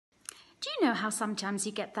Do you know how sometimes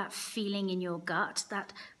you get that feeling in your gut,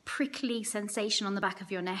 that prickly sensation on the back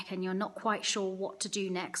of your neck, and you're not quite sure what to do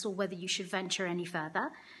next or whether you should venture any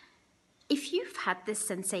further? If you've had this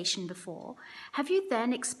sensation before, have you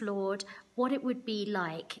then explored what it would be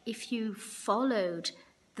like if you followed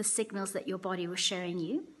the signals that your body was showing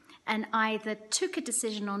you and either took a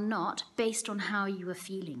decision or not based on how you were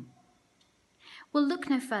feeling? Well, look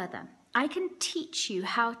no further. I can teach you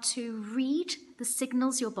how to read the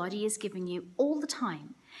signals your body is giving you all the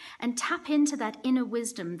time and tap into that inner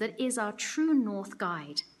wisdom that is our true north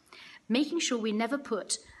guide, making sure we never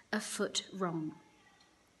put a foot wrong.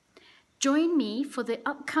 Join me for the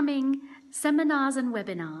upcoming seminars and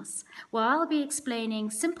webinars where I'll be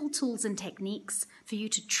explaining simple tools and techniques for you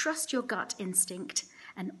to trust your gut instinct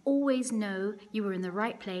and always know you are in the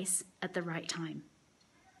right place at the right time.